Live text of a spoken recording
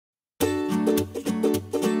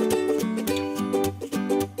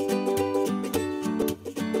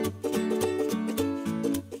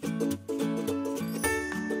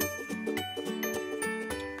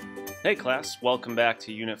Hey class, welcome back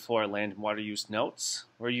to Unit 4 Land and Water Use Notes,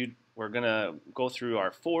 where we're going to go through our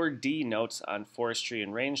 4D notes on forestry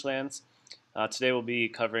and rangelands. Today we'll be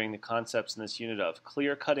covering the concepts in this unit of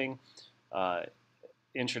clear cutting,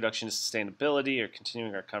 introduction to sustainability, or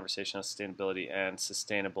continuing our conversation on sustainability and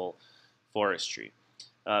sustainable forestry.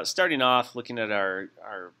 Starting off, looking at our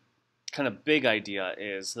kind of big idea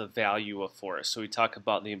is the value of forests. So we talk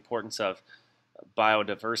about the importance of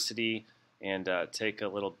biodiversity, and take a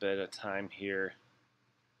little bit of time here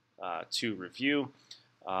to review.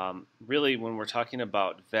 Really, when we're talking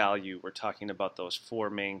about value, we're talking about those four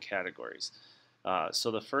main categories. So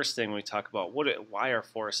the first thing we talk about, why are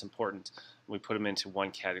forests important? We put them into one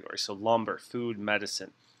category. So lumber, food,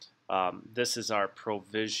 medicine. This is our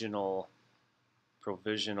provisional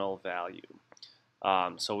value.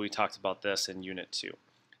 So we talked about this in Unit 2.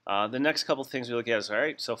 The next couple things we look at is, all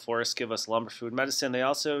right, so forests give us lumber, food, medicine. They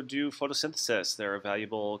also do photosynthesis. They're a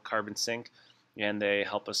valuable carbon sink, and they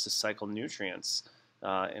help us to cycle nutrients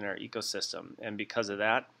in our ecosystem. And because of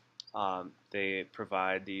that, they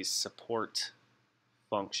provide these support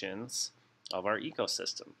functions of our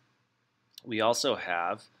ecosystem. We also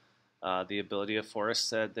have the ability of forests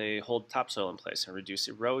that they hold topsoil in place and reduce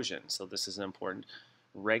erosion. So this is an important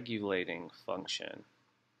regulating function.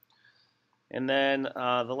 And then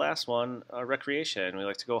the last one, recreation. We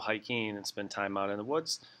like to go hiking and spend time out in the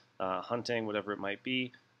woods, hunting, whatever it might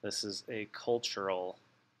be. This is a cultural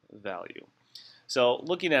value. So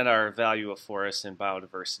looking at our value of forests and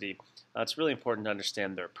biodiversity, it's really important to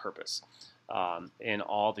understand their purpose in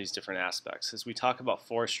all these different aspects. As we talk about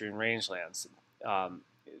forestry and rangelands,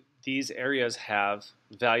 these areas have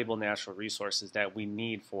valuable natural resources that we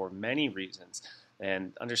need for many reasons,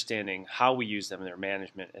 and understanding how we use them in their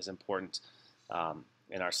management is important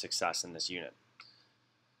in our success in this unit.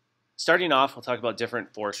 Starting off, we'll talk about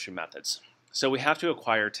different forestry methods. So we have to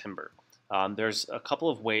acquire timber. There's a couple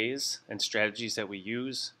of ways and strategies that we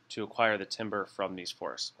use to acquire the timber from these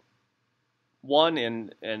forests. One,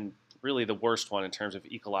 and really the worst one in terms of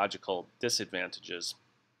ecological disadvantages,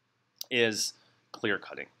 is clear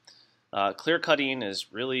cutting. Clear cutting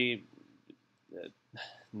is really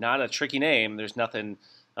not a tricky name. There's nothing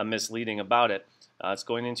misleading about it. It's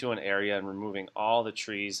going into an area and removing all the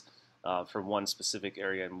trees from one specific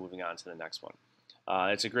area and moving on to the next one.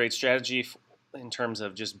 It's a great strategy in terms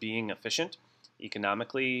of just being efficient,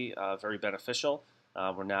 economically very beneficial.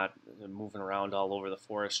 We're not moving around all over the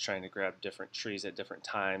forest trying to grab different trees at different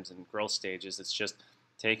times and growth stages. It's just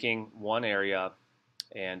taking one area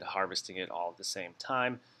and harvesting it all at the same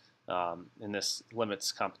time. And this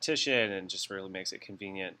limits competition and just really makes it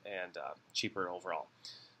convenient and cheaper overall.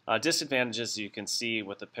 Disadvantages you can see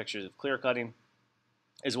with the pictures of clear cutting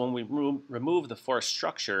is when we remove the forest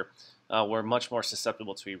structure, we're much more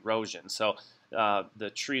susceptible to erosion. So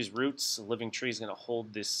the tree's roots, the living tree, is going to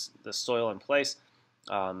hold the soil in place.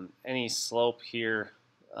 Any slope here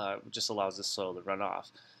just allows the soil to run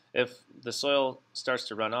off. If the soil starts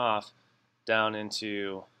to run off down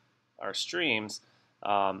into our streams,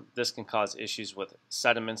 this can cause issues with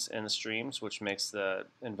sediments in the streams, which makes the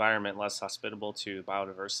environment less hospitable to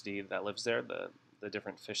biodiversity that lives there, the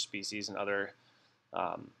different fish species and other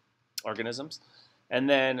organisms. And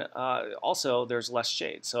then also there's less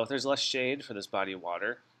shade. So if there's less shade for this body of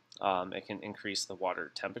water, it can increase the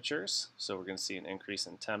water temperatures. So we're going to see an increase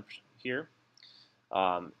in temp here.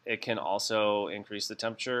 It can also increase the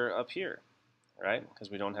temperature up here, right? Because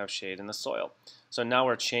we don't have shade in the soil. So now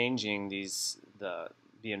we're changing the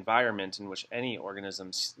environment in which any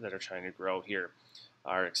organisms that are trying to grow here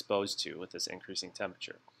are exposed to with this increasing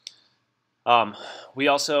temperature. We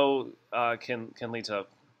also can lead to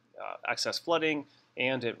excess flooding,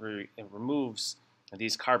 and it removes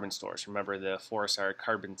these carbon stores. Remember, the forests are a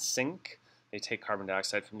carbon sink. They take carbon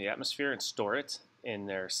dioxide from the atmosphere and store it in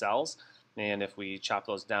their cells. And if we chop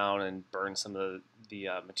those down and burn some of the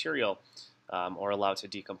material or allow it to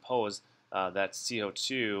decompose, that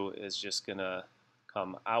CO2 is just going to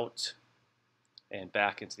come out and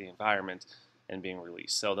back into the environment and being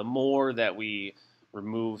released. So the more that we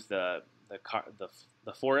remove the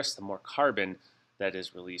forest, the more carbon that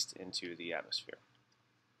is released into the atmosphere.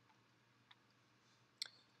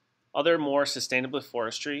 Other more sustainable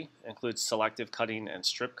forestry includes selective cutting and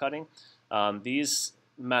strip cutting. These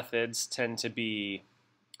methods tend to be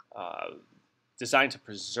designed to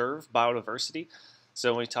preserve biodiversity.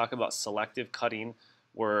 So when we talk about selective cutting,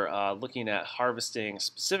 we're looking at harvesting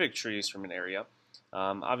specific trees from an area.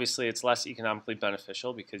 Obviously, it's less economically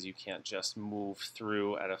beneficial because you can't just move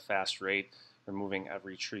through at a fast rate, removing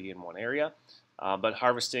every tree in one area. But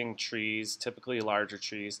harvesting trees, typically larger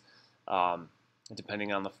trees,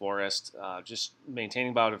 depending on the forest, just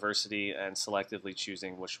maintaining biodiversity and selectively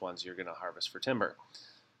choosing which ones you're going to harvest for timber.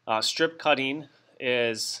 Strip cutting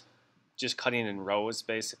is just cutting in rows,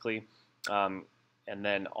 basically, and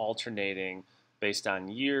then alternating based on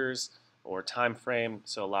years or time frame.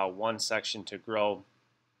 So allow one section to grow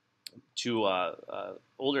to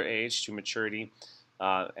older age, to maturity,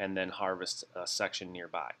 and then harvest a section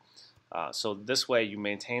nearby. So this way you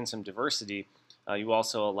maintain some diversity. You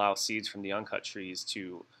also allow seeds from the uncut trees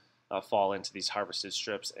to fall into these harvested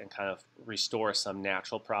strips and kind of restore some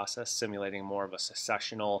natural process, simulating more of a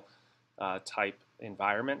successional type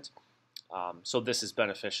environment. So this is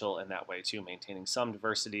beneficial in that way too, maintaining some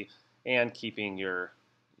diversity and keeping your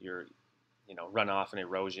runoff and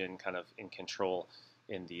erosion kind of in control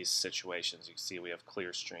in these situations. You can see we have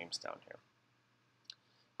clear streams down here.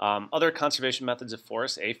 Other conservation methods of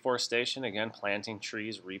forest: afforestation, again, planting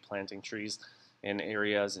trees, replanting trees in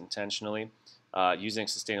areas intentionally, using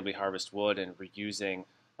sustainably harvested wood and reusing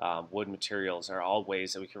wood materials are all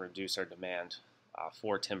ways that we can reduce our demand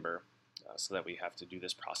for timber so that we have to do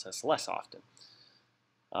this process less often.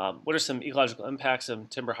 What are some ecological impacts of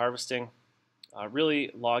timber harvesting? Really,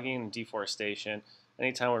 logging and deforestation.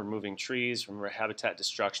 Anytime we're removing trees, remember habitat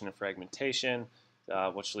destruction and fragmentation,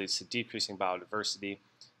 which leads to decreasing biodiversity,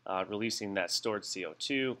 releasing that stored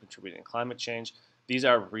CO2, contributing to climate change. These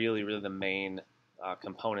are really the main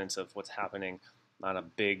components of what's happening on a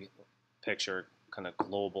big picture, kind of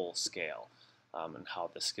global scale, and how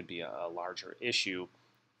this could be a larger issue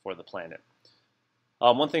for the planet.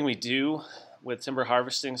 One thing we do with timber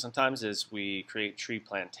harvesting sometimes is we create tree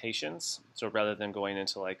plantations. So rather than going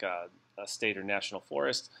into like a state or national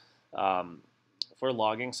forest for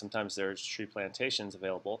logging, sometimes there's tree plantations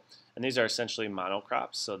available. And these are essentially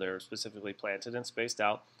monocrops, so they're specifically planted and spaced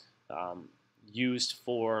out, used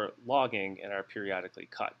for logging and are periodically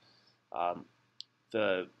cut.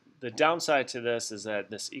 The downside to this is that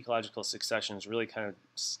this ecological succession is really kind of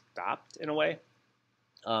stopped in a way,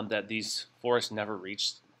 that these forests never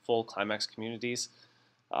reached full climax communities.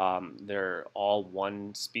 They're all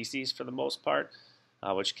one species for the most part,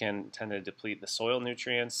 which can tend to deplete the soil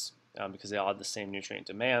nutrients because they all have the same nutrient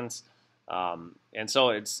demands. And so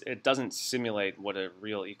it doesn't simulate what a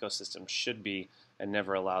real ecosystem should be and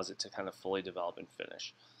never allows it to kind of fully develop and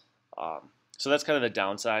finish. So that's kind of the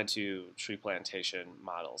downside to tree plantation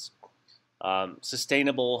models.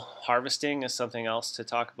 Sustainable harvesting is something else to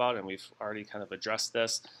talk about, and we've already kind of addressed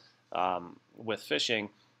this with fishing,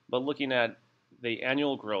 but looking at the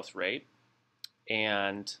annual growth rate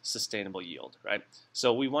and sustainable yield, right?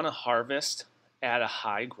 So we want to harvest at a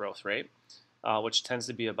high growth rate, which tends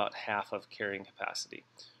to be about half of carrying capacity.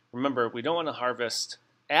 Remember, we don't want to harvest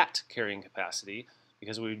at carrying capacity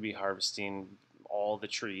because we would be harvesting all the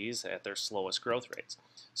trees at their slowest growth rates.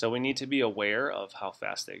 So we need to be aware of how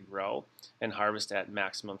fast they grow and harvest at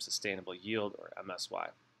maximum sustainable yield, or MSY.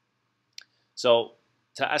 So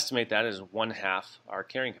to estimate that is 1/2 our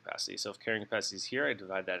carrying capacity. So if carrying capacity is here, I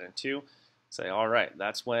divide that in two. Say, all right,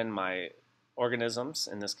 that's when my organisms,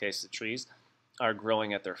 in this case the trees, are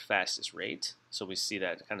growing at their fastest rate. So we see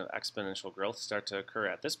that kind of exponential growth start to occur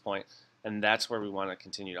at this point, and that's where we want to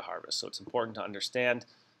continue to harvest. So it's important to understand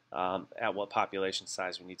at what population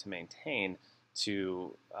size we need to maintain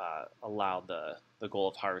to allow the goal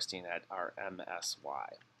of harvesting at our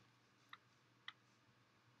MSY.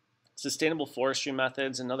 Sustainable forestry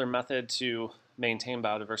methods, another method to maintain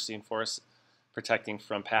biodiversity in forests, protecting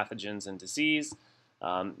from pathogens and disease.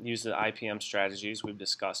 Use the IPM strategies we've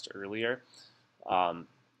discussed earlier,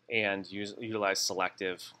 and utilize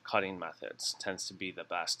selective cutting methods. Tends to be the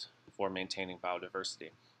best for maintaining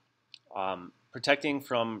biodiversity. Protecting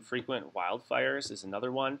from frequent wildfires is another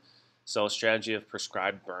one. So a strategy of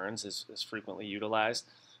prescribed burns is frequently utilized.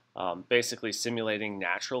 Basically simulating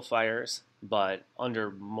natural fires, but under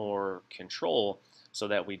more control so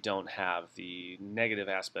that we don't have the negative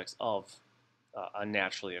aspects of a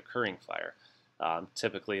naturally occurring fire.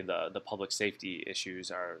 Typically the public safety issues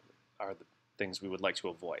are the things we would like to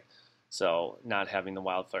avoid. So not having the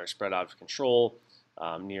wildfire spread out of control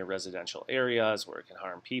near residential areas where it can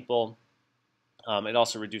harm people. It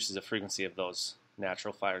also reduces the frequency of those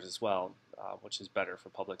natural fires as well, which is better for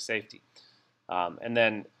public safety. And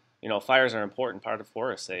then, fires are an important part of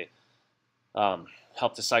forests. They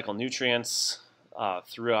help to cycle nutrients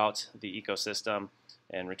throughout the ecosystem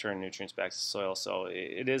and return nutrients back to the soil. So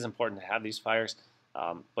it is important to have these fires,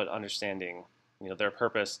 but understanding their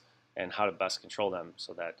purpose and how to best control them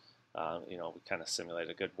so that we kind of simulate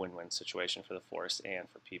a good win-win situation for the forest and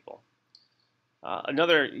for people.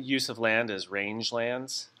 Another use of land is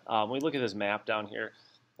rangelands. When we look at this map down here,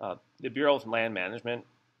 the Bureau of Land Management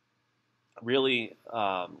really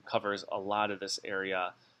covers a lot of this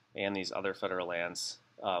area and these other federal lands,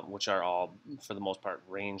 which are all, for the most part,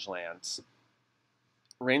 rangelands.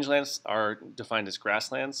 Rangelands are defined as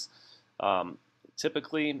grasslands,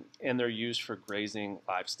 typically, and they're used for grazing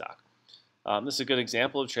livestock. This is a good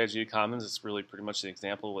example of tragedy commons. It's really pretty much the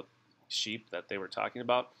example with sheep that they were talking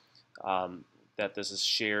about, that this is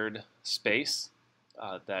shared space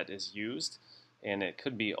that is used, and it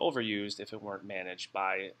could be overused if it weren't managed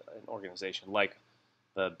by an organization like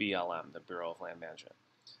the BLM, the Bureau of Land Management.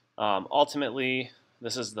 Ultimately,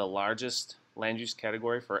 this is the largest land use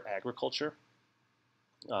category for agriculture,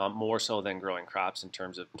 more so than growing crops in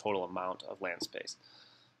terms of total amount of land space.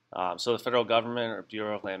 So the federal government or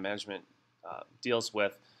Bureau of Land Management deals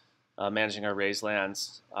with managing our raised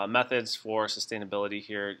lands. Methods for sustainability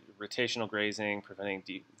here: rotational grazing, preventing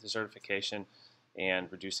desertification,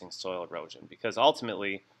 and reducing soil erosion. Because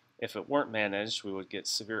ultimately, if it weren't managed, we would get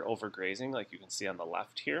severe overgrazing, like you can see on the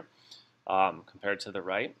left here, compared to the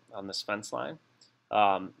right on this fence line.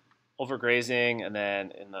 Overgrazing, and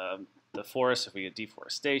then in the forest, if we get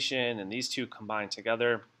deforestation, and these two combined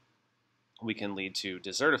together, we can lead to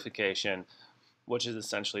desertification, which is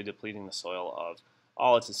essentially depleting the soil of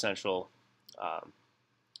all its essential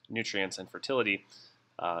nutrients and fertility,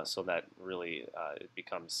 so that really it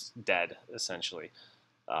becomes dead, essentially.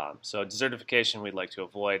 So desertification we'd like to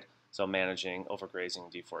avoid, so managing overgrazing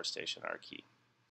and deforestation are key.